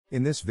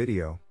In this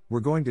video,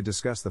 we're going to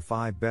discuss the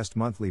 5 best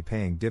monthly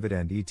paying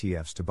dividend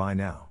ETFs to buy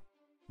now.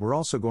 We're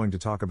also going to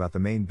talk about the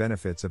main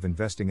benefits of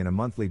investing in a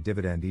monthly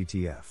dividend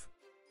ETF.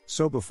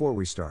 So before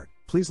we start,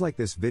 please like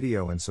this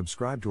video and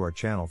subscribe to our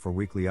channel for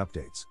weekly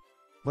updates.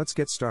 Let's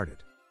get started.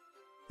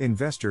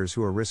 Investors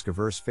who are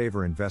risk-averse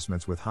favor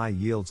investments with high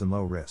yields and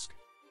low risk.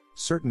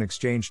 Certain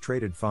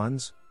exchange-traded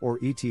funds, or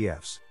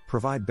ETFs,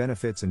 provide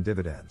benefits and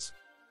dividends.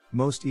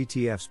 Most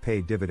ETFs pay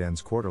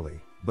dividends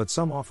quarterly, but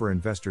some offer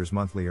investors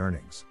monthly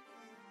earnings.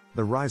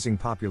 The rising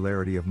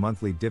popularity of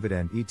monthly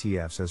dividend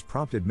ETFs has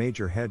prompted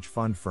major hedge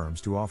fund firms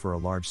to offer a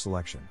large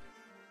selection.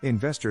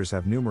 Investors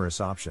have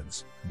numerous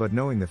options, but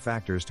knowing the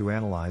factors to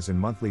analyze in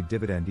monthly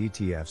dividend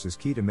ETFs is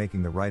key to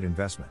making the right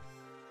investment.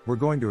 We're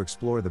going to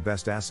explore the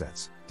best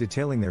assets,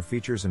 detailing their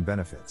features and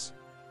benefits.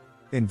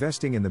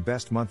 Investing in the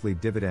best monthly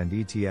dividend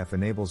ETF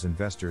enables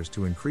investors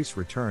to increase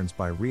returns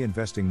by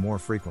reinvesting more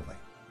frequently.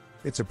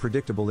 It's a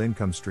predictable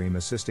income stream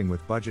assisting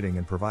with budgeting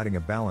and providing a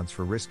balance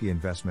for risky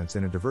investments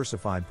in a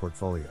diversified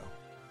portfolio.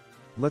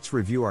 Let's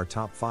review our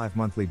top 5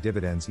 monthly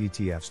dividends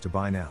ETFs to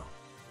buy now.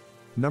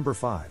 Number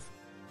 5.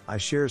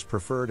 iShares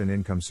Preferred and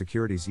Income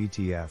Securities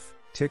ETF,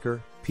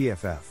 ticker,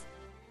 PFF.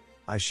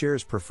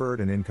 iShares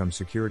Preferred and Income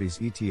Securities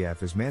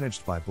ETF is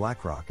managed by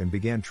BlackRock and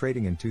began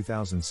trading in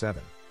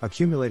 2007,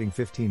 accumulating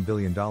 $15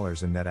 billion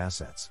in net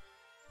assets.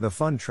 The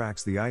fund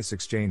tracks the ICE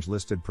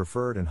exchange-listed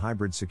preferred and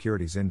hybrid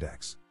securities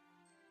index.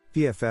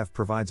 PFF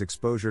provides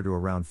exposure to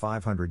around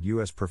 500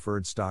 U.S.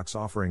 preferred stocks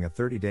offering a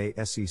 30-day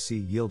SEC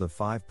yield of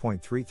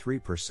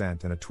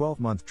 5.33% and a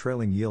 12-month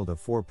trailing yield of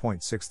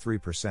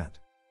 4.63%.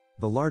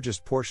 The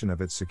largest portion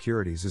of its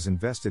securities is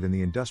invested in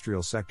the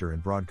industrial sector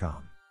in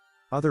Broadcom.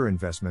 Other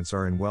investments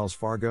are in Wells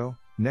Fargo,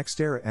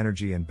 NextEra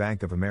Energy and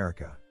Bank of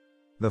America.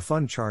 The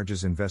fund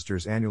charges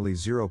investors annually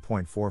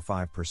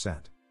 0.45%.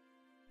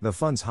 The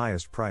fund's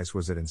highest price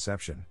was at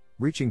inception,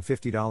 reaching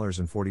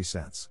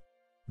 $50.40.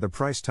 The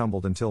price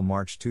tumbled until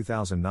March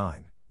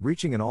 2009,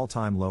 reaching an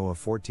all-time low of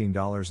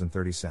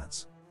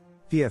 $14.30.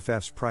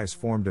 PFF's price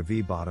formed a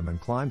V-bottom and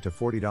climbed to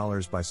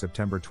 $40 by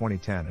September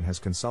 2010 and has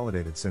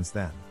consolidated since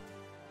then.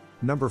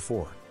 Number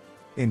 4.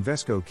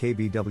 Invesco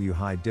KBW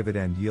High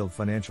Dividend Yield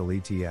Financial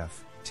ETF,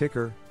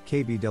 ticker,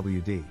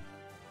 KBWD.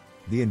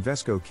 The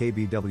Invesco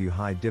KBW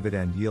High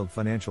Dividend Yield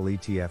Financial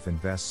ETF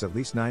invests at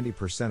least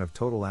 90% of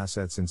total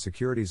assets in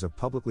securities of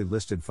publicly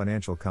listed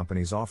financial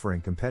companies offering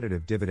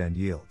competitive dividend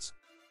yields.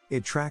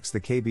 It tracks the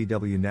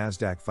KBW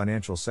Nasdaq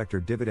Financial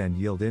Sector Dividend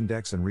Yield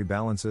Index and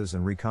rebalances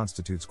and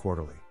reconstitutes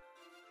quarterly.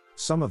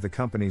 Some of the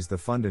companies the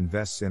fund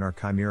invests in are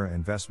Chimera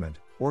Investment,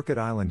 Orchid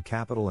Island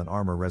Capital and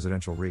Armor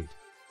Residential REIT.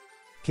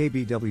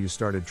 KBW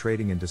started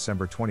trading in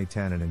December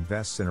 2010 and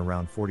invests in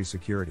around 40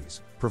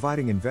 securities,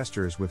 providing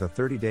investors with a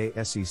 30-day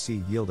SEC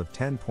yield of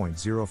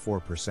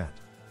 10.04%.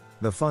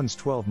 The fund's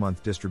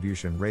 12-month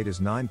distribution rate is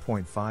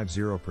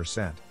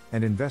 9.50%,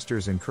 and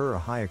investors incur a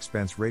high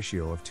expense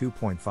ratio of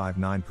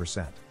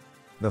 2.59%.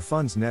 The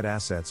fund's net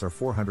assets are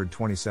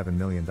 $427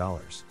 million.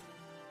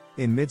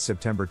 In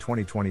mid-September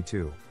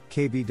 2022,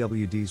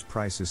 KBWD's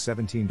price is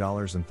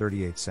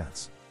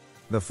 $17.38.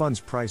 The fund's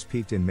price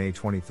peaked in May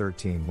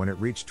 2013 when it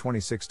reached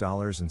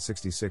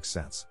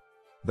 $26.66.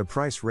 The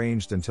price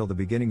ranged until the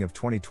beginning of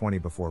 2020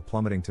 before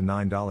plummeting to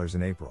 $9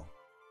 in April.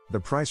 The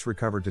price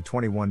recovered to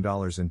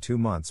 $21 in 2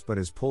 months but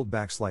has pulled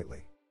back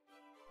slightly.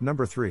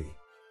 Number 3.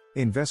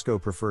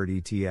 Invesco Preferred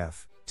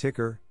ETF,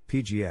 ticker,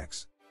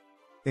 PGX.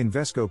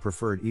 Invesco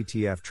Preferred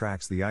ETF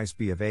tracks the ICE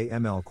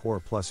BofA/ML Core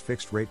Plus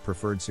Fixed Rate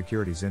Preferred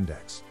Securities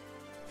Index.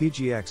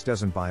 PGX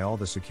doesn't buy all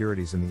the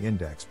securities in the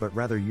index but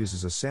rather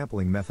uses a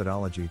sampling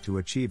methodology to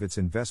achieve its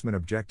investment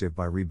objective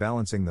by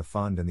rebalancing the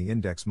fund and the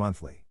index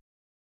monthly.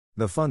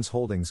 The fund's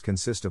holdings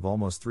consist of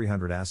almost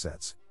 300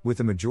 assets, with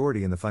the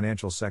majority in the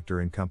financial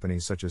sector in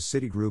companies such as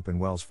Citigroup and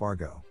Wells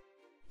Fargo.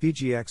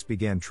 PGX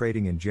began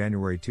trading in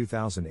January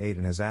 2008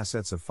 and has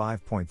assets of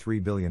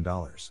 $5.3 billion.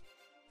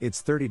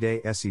 Its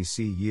 30-day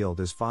SEC yield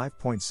is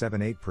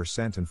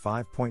 5.78% and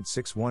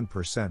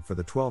 5.61% for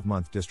the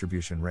 12-month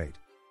distribution rate.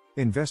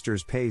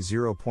 Investors pay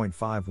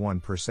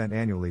 0.51%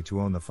 annually to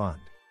own the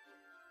fund.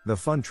 The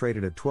fund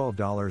traded at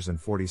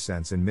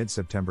 $12.40 in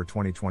mid-September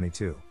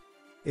 2022.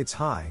 Its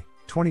high,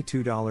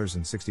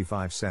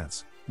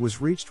 $22.65,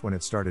 was reached when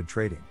it started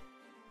trading.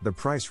 The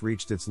price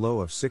reached its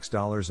low of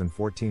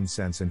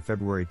 $6.14 in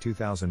February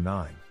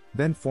 2009,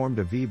 then formed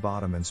a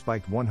V-bottom and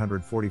spiked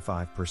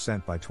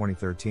 145% by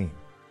 2013.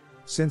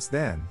 Since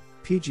then,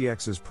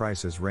 PGX's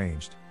price has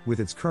ranged, with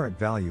its current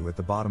value at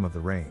the bottom of the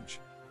range.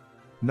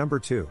 Number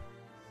 2.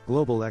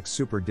 Global X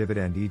Super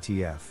Dividend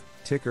ETF,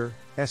 ticker,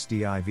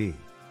 SDIV.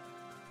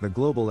 The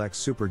Global X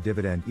Super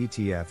Dividend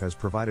ETF has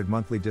provided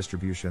monthly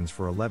distributions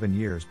for 11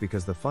 years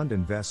because the fund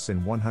invests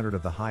in 100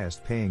 of the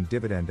highest paying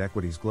dividend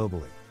equities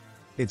globally.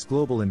 Its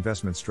global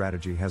investment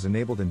strategy has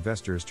enabled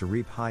investors to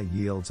reap high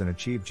yields and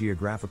achieve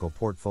geographical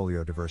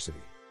portfolio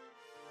diversity.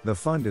 The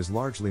fund is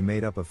largely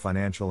made up of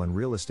financial and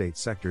real estate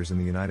sectors in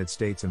the United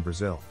States and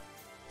Brazil.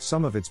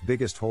 Some of its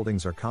biggest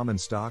holdings are common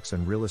stocks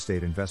and real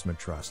estate investment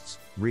trusts,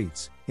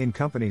 REITs, in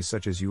companies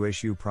such as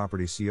USU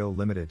Property Co.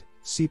 Limited,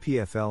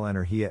 CPFL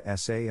Energia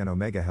SA and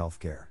Omega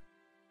Healthcare.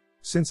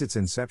 Since its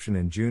inception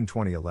in June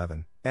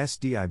 2011,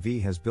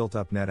 SDIV has built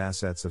up net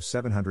assets of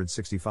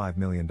 $765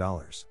 million.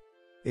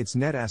 Its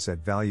net asset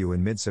value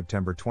in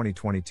mid-September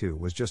 2022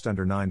 was just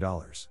under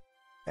 $9.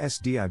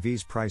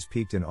 SDIV's price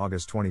peaked in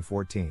August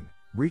 2014,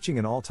 reaching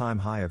an all-time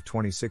high of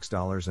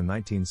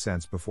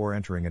 $26.19 before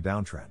entering a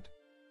downtrend.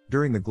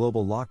 During the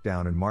global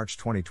lockdown in March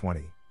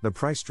 2020, the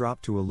price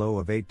dropped to a low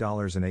of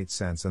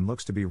 $8.08 and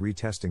looks to be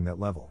retesting that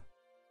level.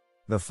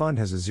 The fund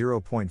has a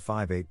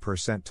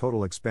 0.58%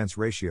 total expense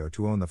ratio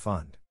to own the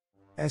fund.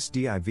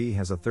 SDIV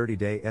has a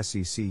 30-day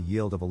SEC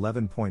yield of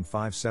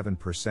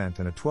 11.57%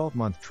 and a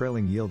 12-month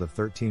trailing yield of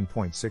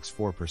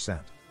 13.64%.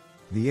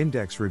 The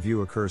index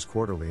review occurs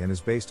quarterly and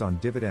is based on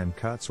dividend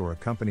cuts or a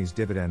company's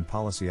dividend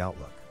policy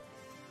outlook.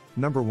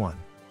 Number 1.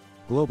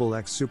 Global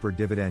X Super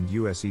Dividend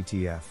US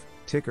ETF,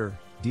 ticker,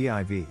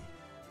 DIV.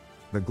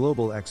 The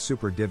Global X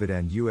Super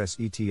Dividend US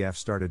ETF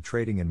started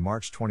trading in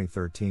March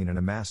 2013 and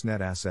amassed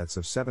net assets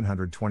of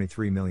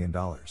 $723 million.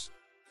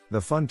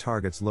 The fund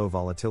targets low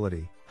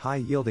volatility,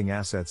 high-yielding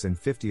assets in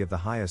 50 of the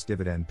highest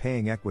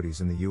dividend-paying equities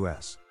in the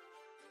U.S.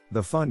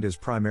 The fund is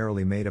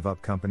primarily made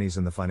up companies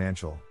in the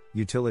financial,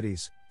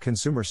 utilities,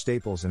 consumer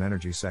staples and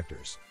energy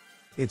sectors.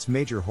 Its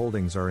major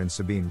holdings are in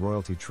Sabine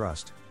Royalty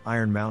Trust,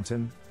 Iron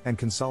Mountain, and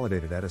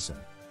Consolidated Edison.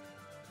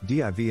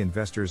 DIV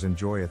investors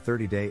enjoy a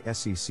 30-day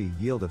SEC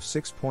yield of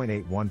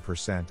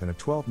 6.81% and a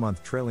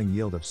 12-month trailing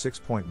yield of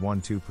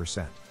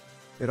 6.12%.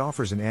 It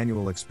offers an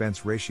annual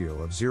expense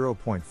ratio of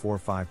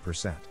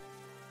 0.45%.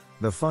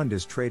 The fund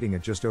is trading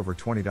at just over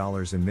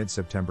 $20 in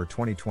mid-September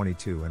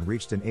 2022 and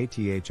reached an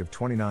ATH of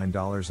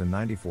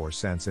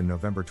 $29.94 in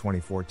November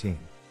 2014.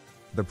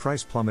 The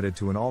price plummeted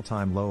to an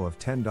all-time low of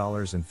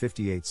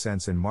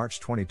 $10.58 in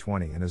March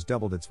 2020 and has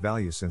doubled its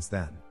value since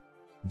then.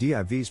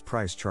 DIV's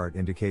price chart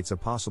indicates a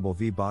possible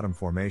V-bottom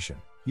formation,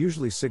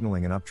 usually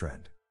signaling an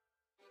uptrend.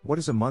 What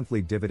is a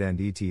monthly dividend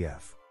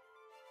ETF?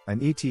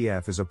 An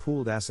ETF is a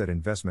pooled asset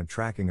investment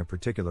tracking a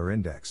particular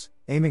index,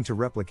 aiming to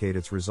replicate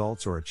its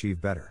results or achieve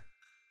better.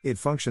 It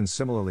functions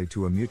similarly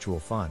to a mutual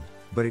fund,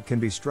 but it can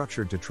be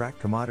structured to track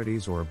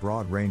commodities or a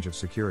broad range of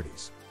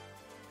securities.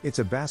 It's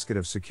a basket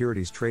of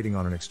securities trading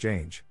on an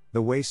exchange,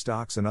 the way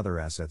stocks and other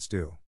assets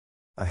do.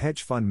 A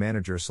hedge fund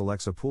manager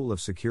selects a pool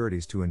of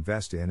securities to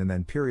invest in and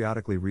then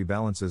periodically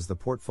rebalances the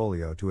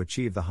portfolio to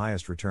achieve the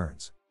highest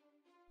returns.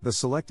 The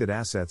selected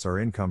assets are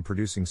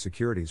income-producing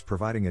securities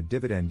providing a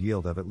dividend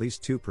yield of at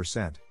least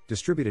 2%,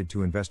 distributed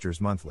to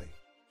investors monthly.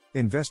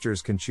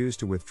 Investors can choose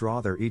to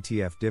withdraw their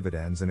ETF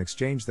dividends and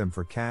exchange them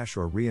for cash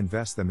or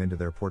reinvest them into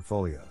their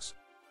portfolios.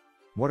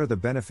 What are the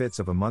benefits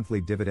of a monthly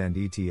dividend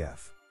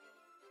ETF?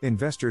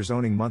 Investors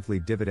owning monthly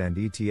dividend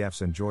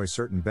ETFs enjoy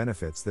certain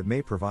benefits that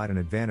may provide an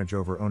advantage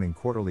over owning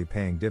quarterly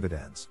paying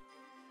dividends.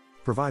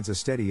 Provides a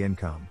steady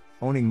income.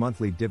 Owning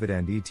monthly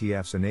dividend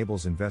ETFs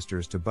enables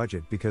investors to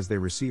budget because they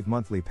receive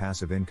monthly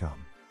passive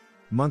income.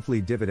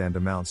 Monthly dividend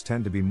amounts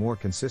tend to be more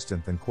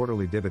consistent than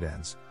quarterly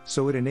dividends,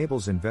 so it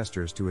enables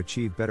investors to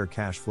achieve better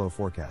cash flow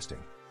forecasting.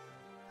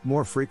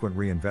 More frequent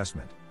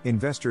reinvestment.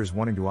 Investors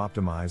wanting to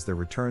optimize their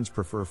returns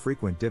prefer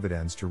frequent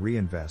dividends to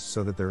reinvest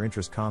so that their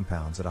interest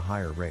compounds at a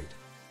higher rate.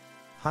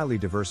 Highly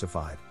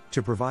diversified.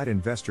 To provide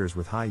investors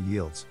with high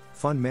yields,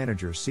 fund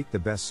managers seek the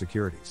best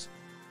securities.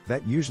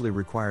 That usually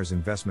requires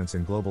investments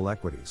in global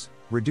equities,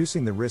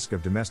 reducing the risk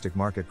of domestic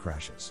market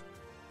crashes.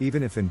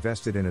 Even if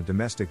invested in a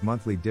domestic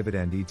monthly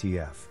dividend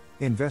ETF,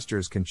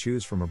 investors can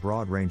choose from a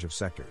broad range of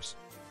sectors.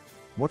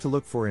 What to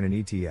look for in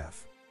an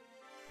ETF?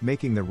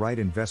 Making the right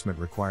investment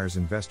requires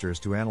investors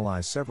to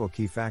analyze several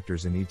key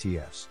factors in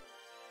ETFs.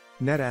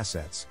 Net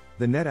assets.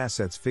 The net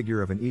assets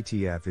figure of an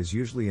ETF is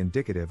usually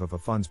indicative of a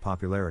fund's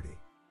popularity.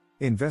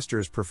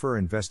 Investors prefer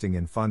investing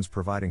in funds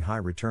providing high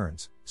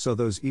returns, so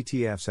those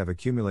ETFs have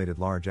accumulated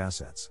large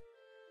assets.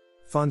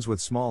 Funds with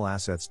small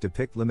assets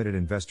depict limited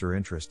investor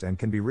interest and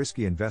can be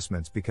risky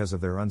investments because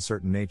of their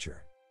uncertain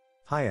nature.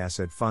 High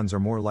asset funds are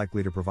more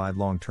likely to provide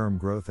long-term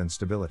growth and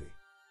stability.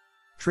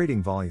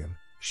 Trading volume.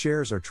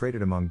 Shares are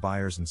traded among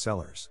buyers and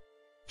sellers.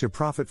 To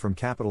profit from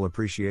capital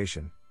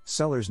appreciation,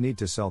 sellers need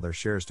to sell their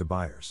shares to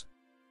buyers.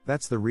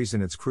 That's the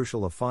reason it's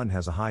crucial a fund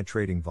has a high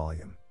trading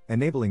volume,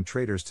 enabling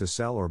traders to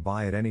sell or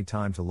buy at any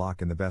time to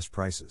lock in the best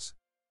prices.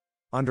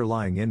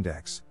 Underlying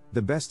index.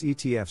 The best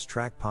ETFs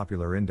track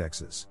popular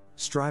indexes,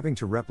 striving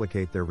to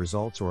replicate their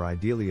results or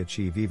ideally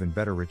achieve even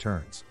better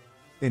returns.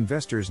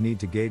 Investors need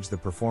to gauge the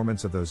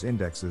performance of those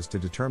indexes to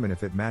determine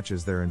if it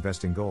matches their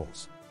investing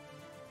goals.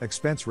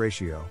 Expense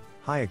ratio.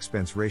 High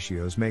expense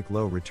ratios make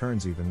low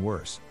returns even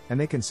worse, and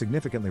they can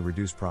significantly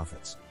reduce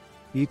profits.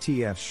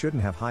 ETFs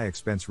shouldn't have high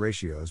expense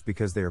ratios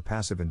because they are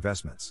passive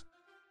investments.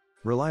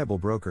 Reliable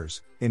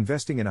brokers.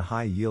 Investing in a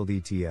high-yield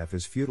ETF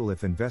is futile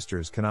if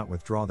investors cannot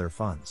withdraw their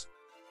funds.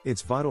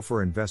 It's vital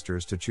for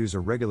investors to choose a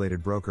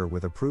regulated broker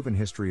with a proven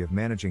history of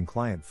managing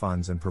client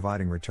funds and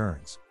providing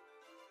returns.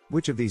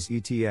 Which of these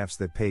ETFs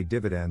that pay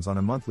dividends on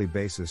a monthly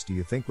basis do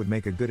you think would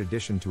make a good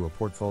addition to a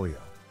portfolio?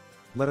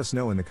 Let us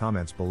know in the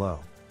comments below.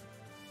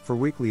 For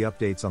weekly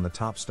updates on the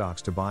top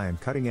stocks to buy and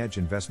cutting-edge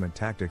investment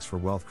tactics for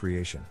wealth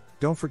creation,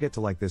 Don't forget to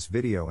like this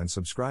video and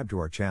subscribe to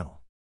our channel.